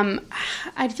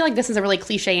 I feel like this is a really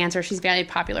cliche answer. She's very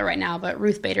popular right now, but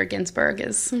Ruth Bader Ginsburg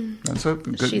is. That's a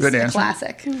good she's answer. A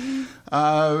classic.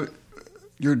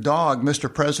 Your dog,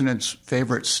 Mr. President's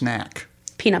favorite snack?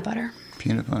 Peanut butter.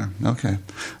 Peanut butter. Okay.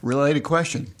 Related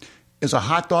question: is a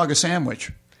hot dog a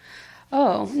sandwich?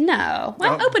 Oh no!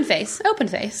 Well, open face. Open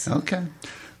face. Okay.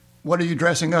 What are you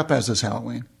dressing up as this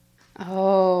Halloween?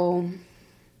 Oh,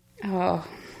 a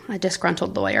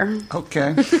disgruntled lawyer.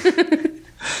 Okay.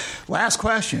 Last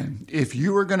question. If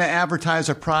you were going to advertise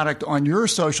a product on your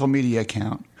social media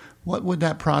account, what would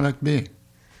that product be?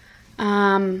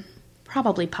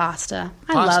 Probably pasta.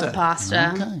 I love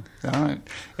pasta. Okay. All right.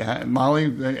 Yeah, Molly,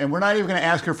 and we're not even going to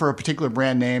ask her for a particular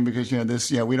brand name because,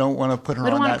 we don't want to put her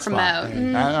on that spot. We don't want to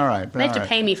promote. All right. They have to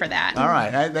pay me for that. All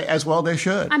right. As well they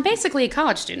should. I'm basically a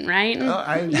college student, right?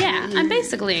 I'm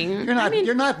basically.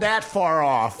 You're not that far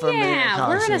off from being a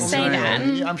college we're going to say that.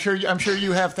 I'm sure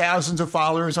you have thousands of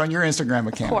followers on your Instagram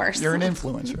account. Of course. You're an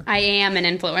influencer. I am an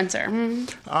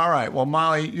influencer. All right. Well,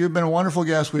 Molly, you've been a wonderful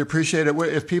guest. We appreciate it.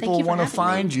 If people want to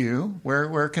find you,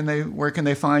 where can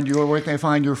they find you, or where can they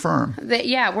find your firm?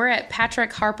 We're at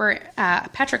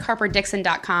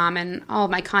patrickharperdixon.com, and all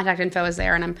of my contact info is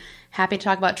there, and I'm happy to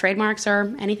talk about trademarks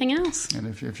or anything else. And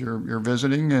if you're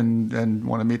visiting and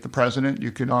want to meet the president,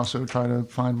 you could also try to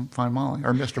find Molly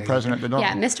or Mr. President the dog.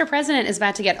 Yeah, Mr. President is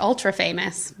about to get ultra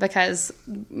famous because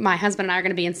my husband and I are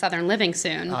going to be in Southern Living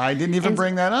soon. I didn't even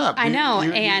bring that up. I know,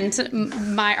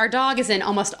 our dog is in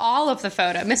almost all of the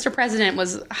photo. Mr. President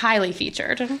was highly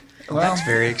featured. Well, that's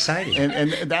very exciting.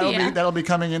 And that'll be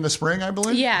coming in the spring, I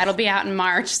believe? Yeah, it'll be out in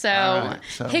March. So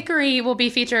Hickory will be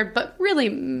featured, but really,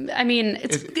 I mean,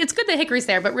 it's good that Hickory's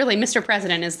there, but really Mr.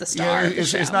 President is the star of the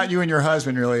show. It's not you and your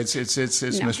husband, really. It's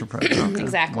Mr. President. Okay.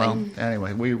 Exactly. Well,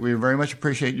 anyway, we very much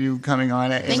appreciate you coming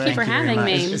on. Thank you for having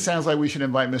me. It sounds like we should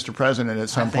invite Mr. President at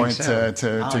some point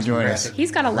to join us.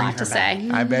 He's got a lot to say.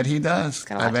 I bet he does.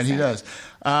 He does.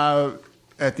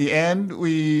 At the end,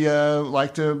 we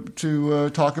like to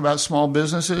talk about small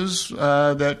businesses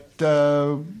that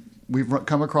we've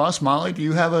come across. Molly, do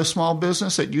you have a small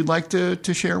business that you'd like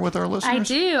to share with our listeners? I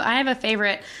do. I have a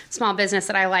favorite small business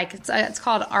that I like. It's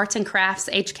called Arts and Crafts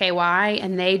HKY,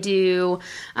 and they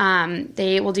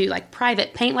will do like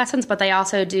private paint lessons, but they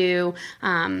also do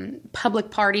public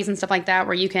parties and stuff like that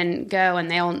where you can go and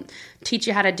they'll teach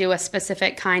you how to do a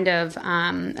specific kind of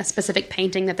a specific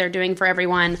painting that they're doing for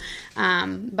everyone.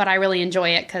 But I really enjoy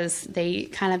it because they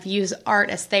kind of use art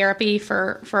as therapy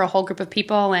for a whole group of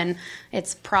people, and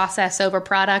it's process over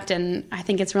product, and I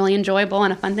think it's really enjoyable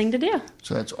and a fun thing to do.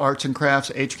 So that's Arts and Crafts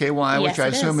HKY, Yes, which I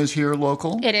assume is here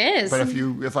local. It is. But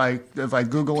if I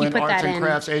Google in Arts and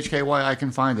Crafts HKY, I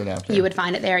can find it out there. You would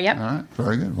find it there. Yep. All right.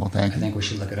 Very good. Well, thank you. I think we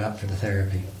should look it up for the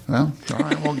therapy. Well, all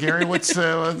right. Well, Gary,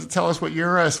 tell us what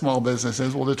your small business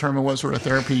is. We'll determine what sort of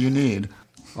therapy you need.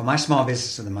 Well, my small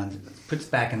business of the month puts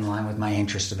back in line with my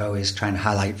interest of always trying to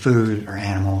highlight food or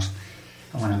animals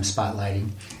when I'm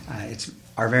spotlighting. It's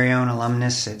our very own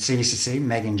alumnus at CVCC,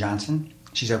 Megan Johnson.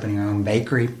 She's opening her own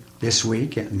bakery this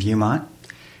week in Viewmont.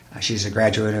 She's a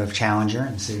graduate of Challenger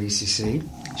and CVCC.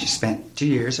 She spent 2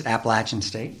 years at Appalachian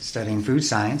State studying food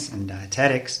science and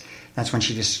dietetics. That's when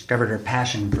she discovered her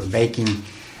passion for baking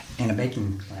in a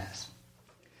baking class.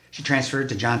 She transferred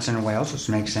to Johnson & Wales, which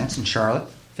makes sense, in Charlotte,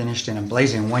 finished in a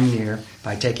blazing 1 year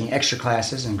by taking extra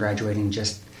classes and graduating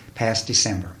just past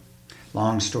December.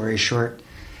 Long story short,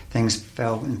 things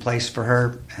fell in place for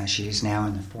her. She's now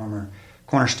in the former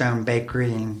Cornerstone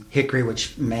Bakery in Hickory,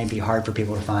 which may be hard for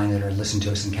people to find that are listening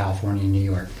to us in California and New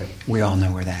York, but we all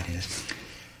know where that is.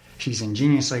 She's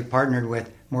ingeniously partnered with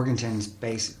Morganton's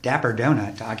based Dapper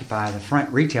Donut to occupy the front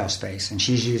retail space, and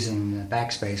she's using the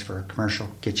back space for a commercial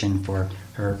kitchen for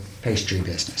her pastry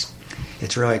business.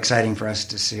 It's really exciting for us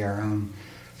to see our own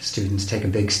students take a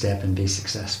big step and be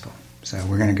successful. So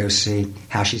we're going to go see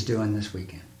how she's doing this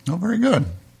weekend. Oh, very good.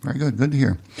 Very good. Good to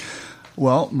hear.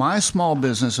 Well, my small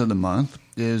business of the month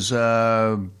is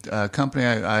a company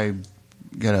I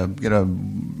get a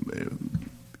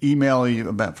email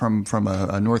about from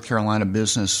a North Carolina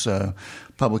business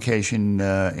publication,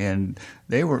 and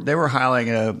they were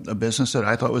highlighting a business that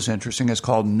I thought was interesting. It's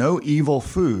called No Evil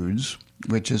Foods,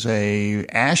 which is a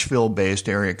Asheville-based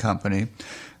area company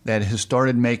that has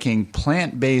started making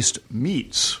plant-based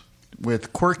meats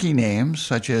with quirky names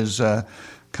such as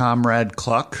Comrade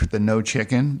Cluck, the No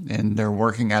Chicken, and they're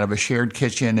working out of a shared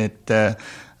kitchen at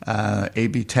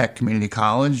AB Tech Community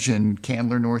College in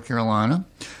Candler, North Carolina.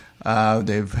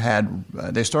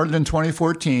 They started in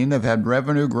 2014. They've had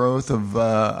revenue growth of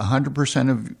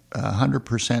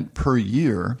 100% per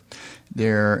year.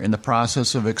 They're in the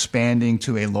process of expanding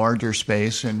to a larger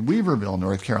space in Weaverville,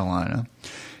 North Carolina.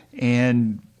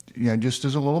 And just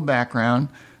as a little background,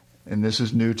 and this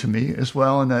is new to me as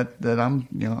well, and that I'm,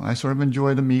 I sort of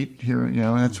enjoy the meat here,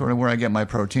 and that's sort of where I get my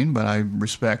protein, but I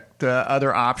respect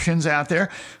other options out there.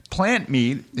 Plant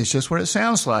meat is just what it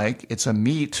sounds like. It's a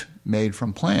meat made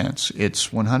from plants. It's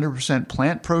 100%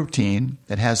 plant protein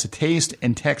that has the taste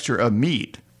and texture of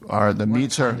meat. Their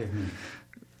meats are, meats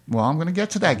are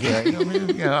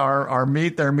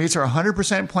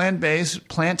 100%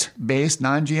 plant-based,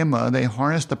 non-GMO. They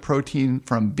harness the protein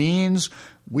from beans,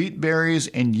 wheat berries,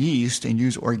 and yeast, and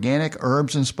use organic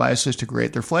herbs and spices to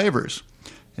create their flavors.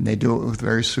 And they do it with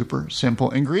very super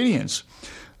simple ingredients.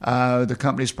 The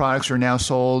company's products are now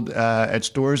sold at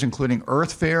stores including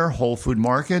Earth Fare, Whole Food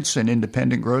Markets, and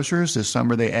independent grocers. This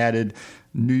summer they added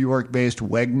New York-based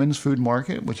Wegmans Food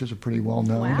Market, which is a pretty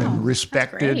well-known and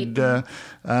respected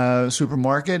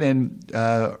supermarket. And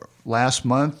last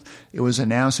month it was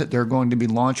announced that they're going to be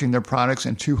launching their products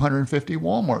in 250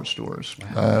 Walmart stores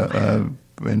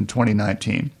in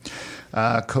 2019.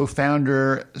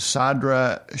 Co-founder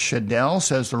Sadra Shadell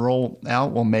says the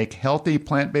rollout will make healthy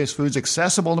plant-based foods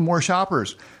accessible to more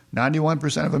shoppers.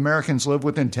 91% of Americans live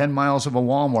within 10 miles of a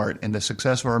Walmart, and the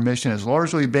success of our mission is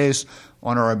largely based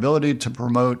on our ability to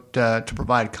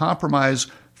provide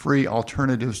compromise-free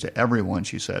alternatives to everyone,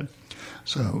 she said.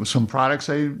 So some products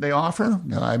they offer.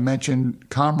 I mentioned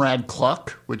Comrade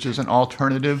Cluck, which is an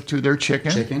alternative to their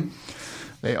chicken.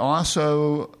 They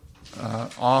also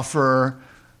offer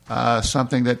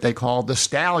something that they call the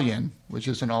Stallion, which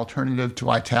is an alternative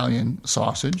to Italian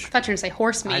sausage. I thought you were going to say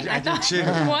horse meat. I did too.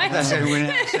 What?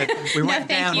 We went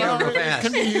down real fast.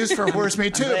 It can be used for horse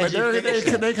meat too, but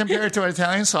they compare it to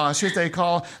Italian sausage. They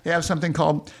have something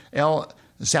called El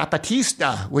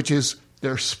Zapatista, which is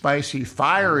their spicy,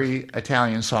 fiery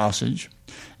Italian sausage.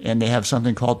 And they have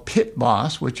something called Pit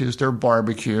Boss, which is their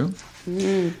barbecue.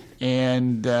 Mm.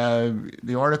 And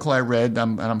the article I read,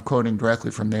 and I'm quoting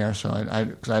directly from there, so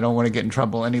because I don't want to get in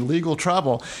trouble, any legal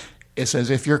trouble. It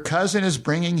says, if your cousin is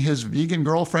bringing his vegan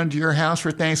girlfriend to your house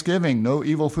for Thanksgiving, No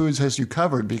Evil Foods has you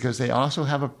covered, because they also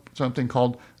have something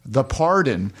called The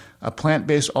Pardon, a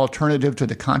plant-based alternative to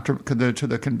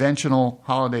the conventional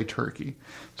holiday turkey.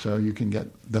 So you can get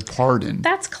The Pardon.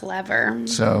 That's clever.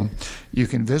 So you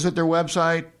can visit their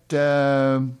website,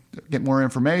 get more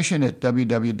information at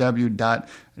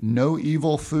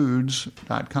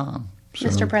www.noevilfoods.com. So,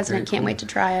 Mr. President can't wait to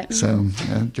try it. So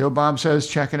Joe Bob says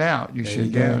check it out. You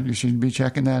should be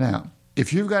checking that out.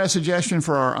 If you've got a suggestion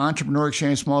for our Entrepreneur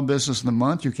Exchange Small Business of the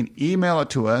Month, you can email it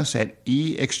to us at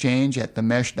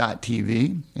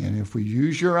eexchange@themesh.tv. And if we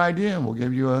use your idea, we'll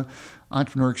give you a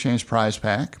Entrepreneur Exchange prize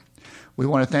pack. We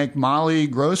want to thank Molly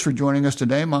Gross for joining us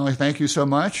today. Molly, thank you so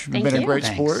much. You've been a great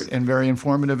sport and very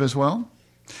informative as well.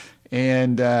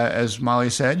 And as Molly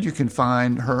said, you can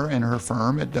find her and her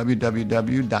firm at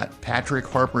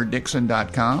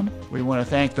www.patrickharperdixon.com. We want to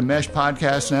thank the Mesh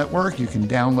Podcast Network. You can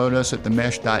download us at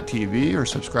themesh.tv or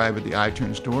subscribe at the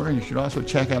iTunes Store. And you should also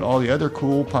check out all the other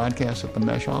cool podcasts that the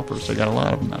Mesh offers. They got a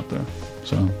lot of them out there.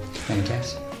 So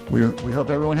fantastic. We hope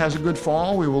everyone has a good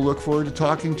fall. We will look forward to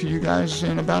talking to you guys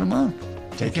in about a month.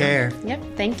 Take care. Yep.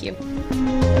 Thank you.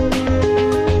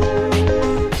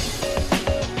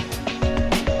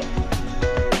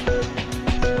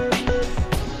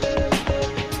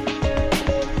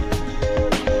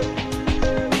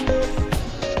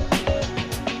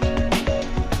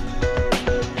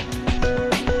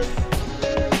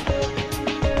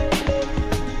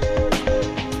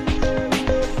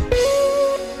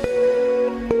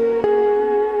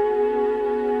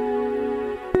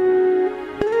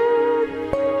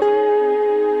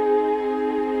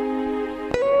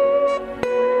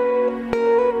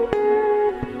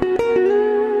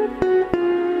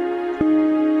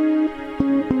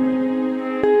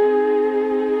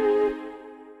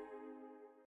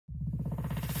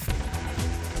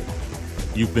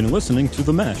 You've been listening to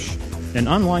The Mesh, an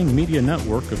online media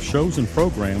network of shows and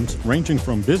programs ranging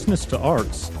from business to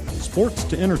arts, sports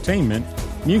to entertainment,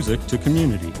 music to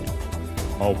community.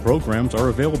 All programs are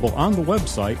available on the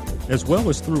website as well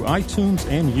as through iTunes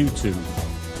and YouTube.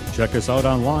 Check us out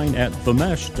online at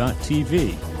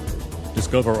themesh.tv.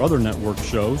 Discover other network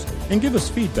shows and give us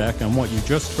feedback on what you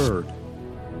just heard.